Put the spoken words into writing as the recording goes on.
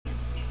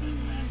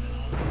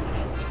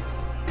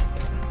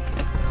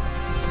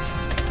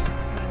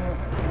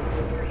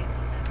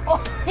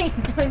He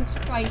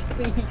punched my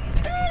feet.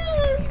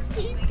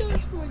 He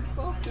touched my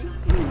fucking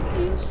feet.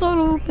 You son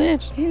of a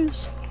bitch. You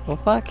son of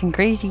a fucking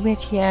crazy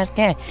bitchy ass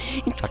guy.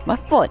 He touched my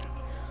foot.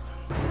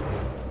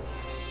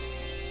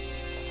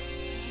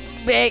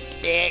 Back.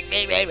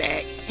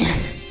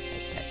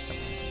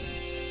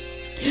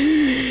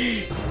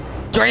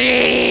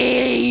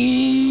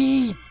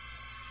 Three!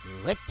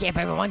 What's up,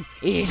 everyone?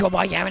 It is your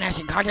boy Gavin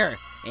Ashton Carter,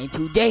 and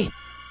today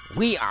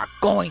we are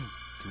going to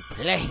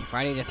play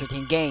Friday the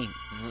 13th game.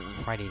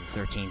 Friday the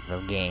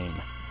 13th game.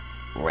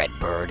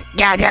 Redbird.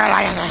 God damn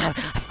it!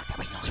 I fucked up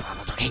my nose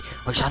problems, okay?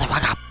 We'll shut the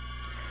fuck up.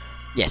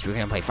 Yes, we're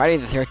gonna play Friday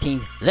the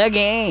 13th, the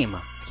game.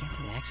 I can't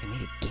believe they actually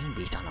made a game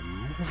based on a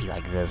movie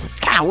like this. It's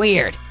kinda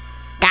weird.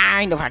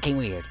 Kind of fucking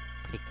weird.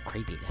 Pretty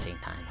creepy at the same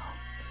time,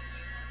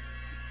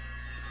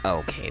 though.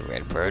 Okay,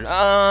 Redbird.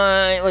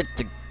 Let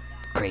the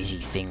crazy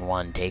thing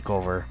one take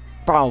over.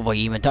 Probably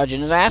even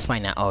touching his ass by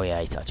now. Oh, yeah,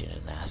 he's touching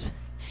his ass.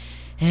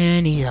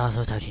 And he's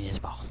also touching his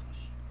balls.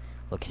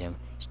 Look at him.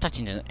 He's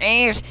touching his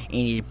ass. And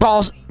his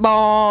balls,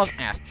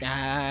 ass.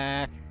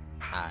 Why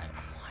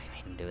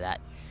made him do that?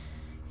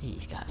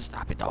 He's gotta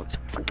stop it, dog.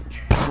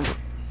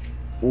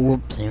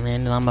 Whoops, he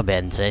landed on my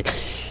bed and said,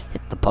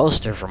 hit the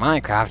poster for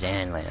Minecraft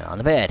and landed on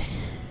the bed.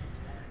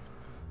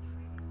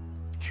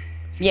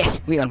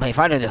 Yes, we're gonna play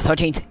Friday the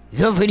 13th,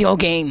 the video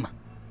game.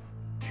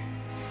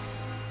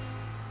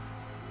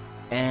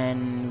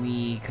 And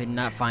we could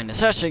not find a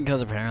session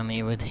because apparently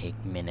it would take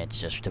minutes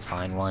just to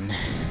find one.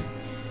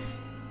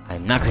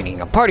 I'm not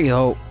creating a party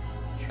though.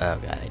 Oh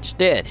god, I just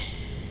did.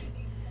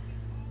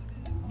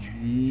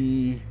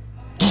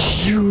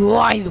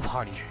 Destroy the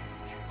party.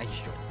 I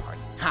destroyed the party.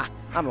 Ha!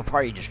 I'm a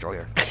party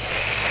destroyer.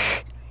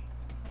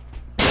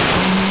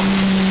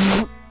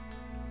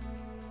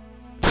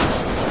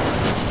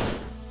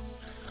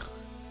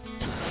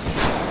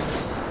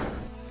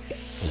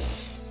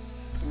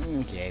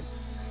 Okay.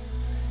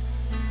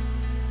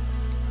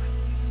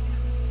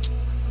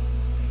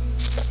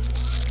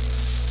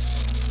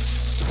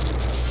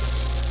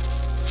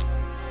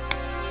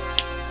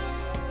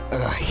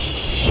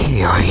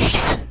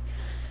 Yikes.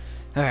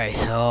 Alright,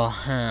 so,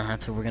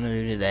 that's what we're gonna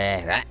do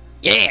today, right?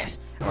 Yes!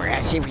 We're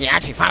gonna see if we can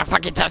actually find a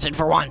fucking session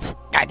for once.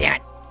 God damn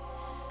it.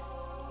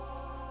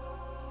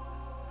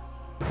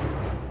 I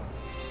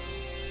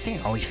think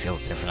it always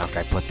feels different after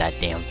I put that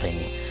damn thing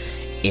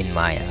in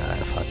my,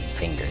 fucking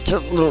finger.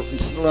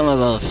 It's one of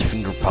those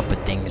finger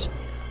puppet things.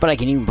 But I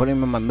can even put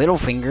him in my middle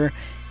finger,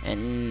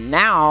 and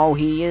now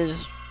he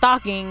is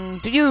talking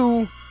to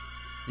you,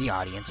 the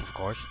audience, of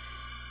course.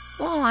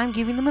 Well, I'm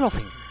giving the middle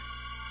finger.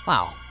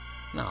 Wow.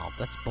 No,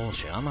 that's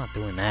bullshit. I'm not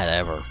doing that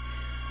ever.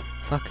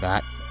 Fuck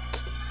that.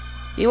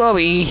 He will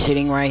be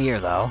sitting right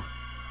here, though.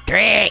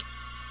 Great!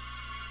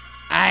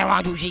 I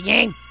want to see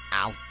game.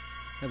 Ow.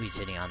 He'll be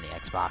sitting on the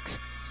Xbox.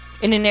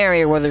 In an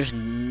area where there's,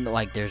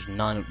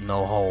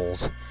 no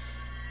holes.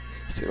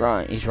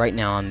 He's right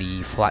now on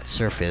the flat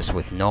surface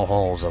with no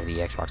holes of the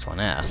Xbox One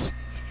S.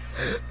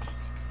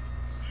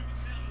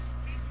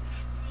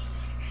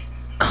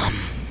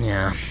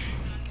 Yeah.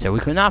 So we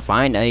could not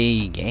find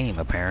a game,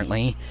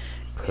 apparently.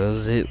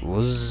 Because it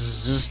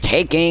was just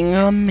taking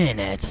a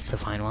minute to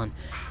find one.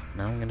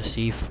 Now I'm gonna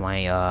see if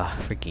my,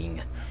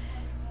 freaking...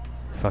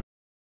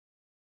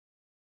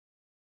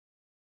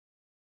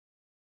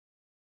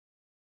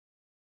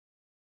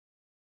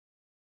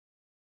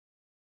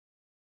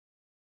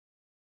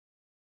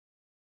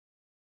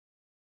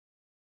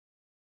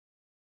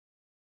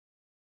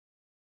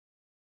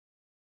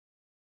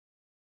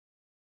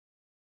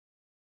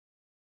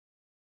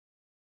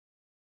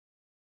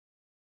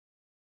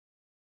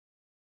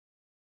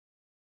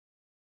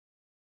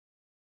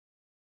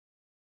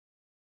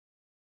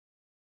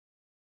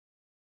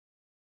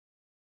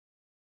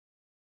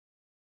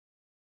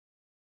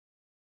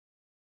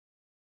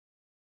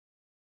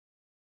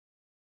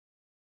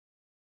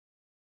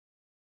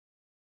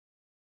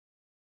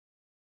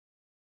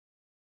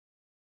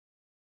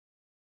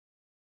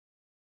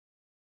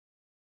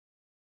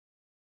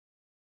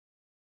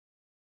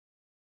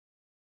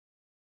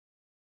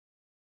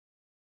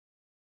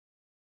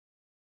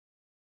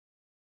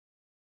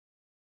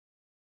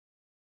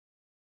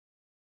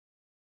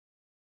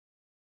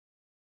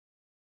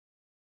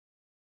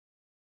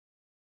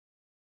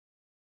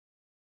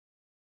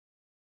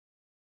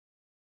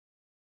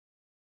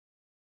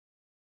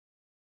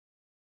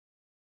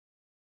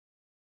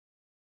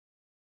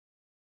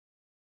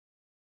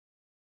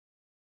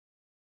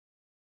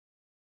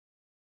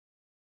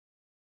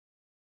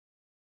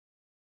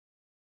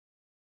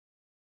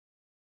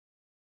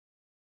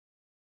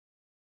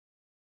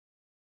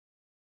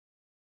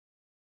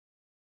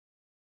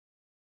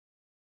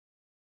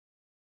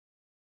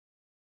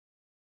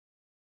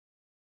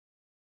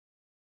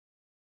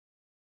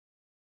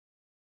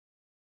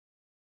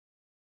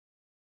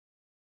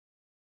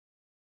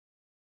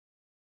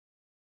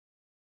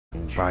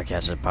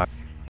 broadcasted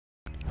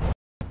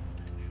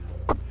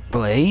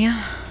play.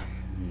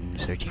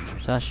 Searching for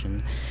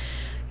session.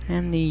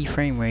 And the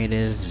frame rate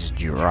is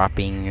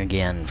dropping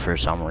again for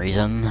some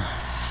reason.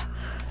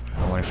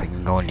 wonder if I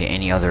can go into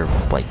any other,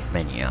 like,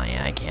 menu.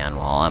 Yeah, I can.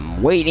 While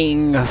I'm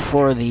waiting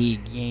for the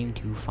game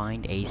to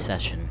find a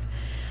session.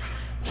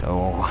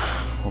 So,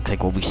 looks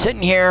like we'll be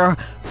sitting here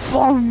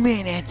for a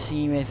minute,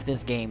 seeing if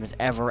this game is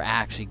ever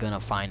actually gonna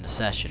find a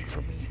session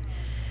for me.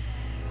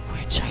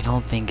 Which I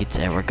don't think it's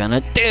ever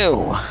gonna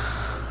do.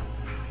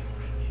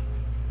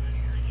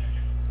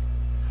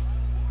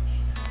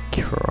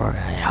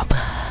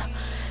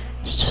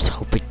 Let's just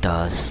hope it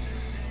does.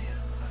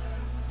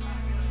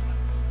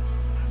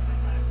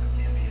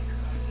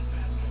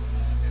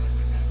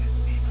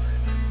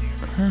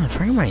 The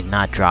frame rate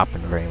not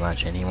dropping very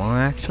much anymore,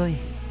 actually.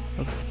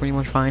 Looks pretty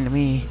much fine to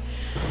me.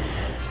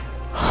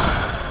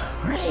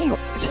 Anyways,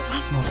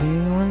 I don't know if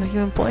anyone's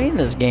even playing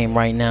this game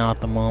right now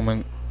at the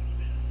moment.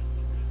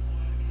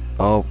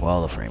 Oh,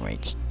 well, the frame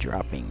rate's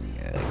dropping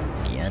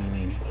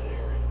again.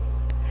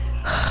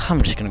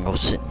 I'm just gonna go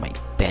sit in my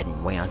bed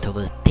and wait until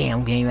this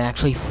damn game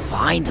actually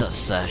finds a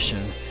session.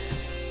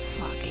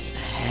 Fucking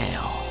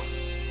hell.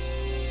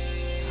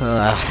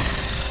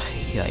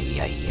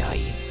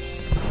 Yay.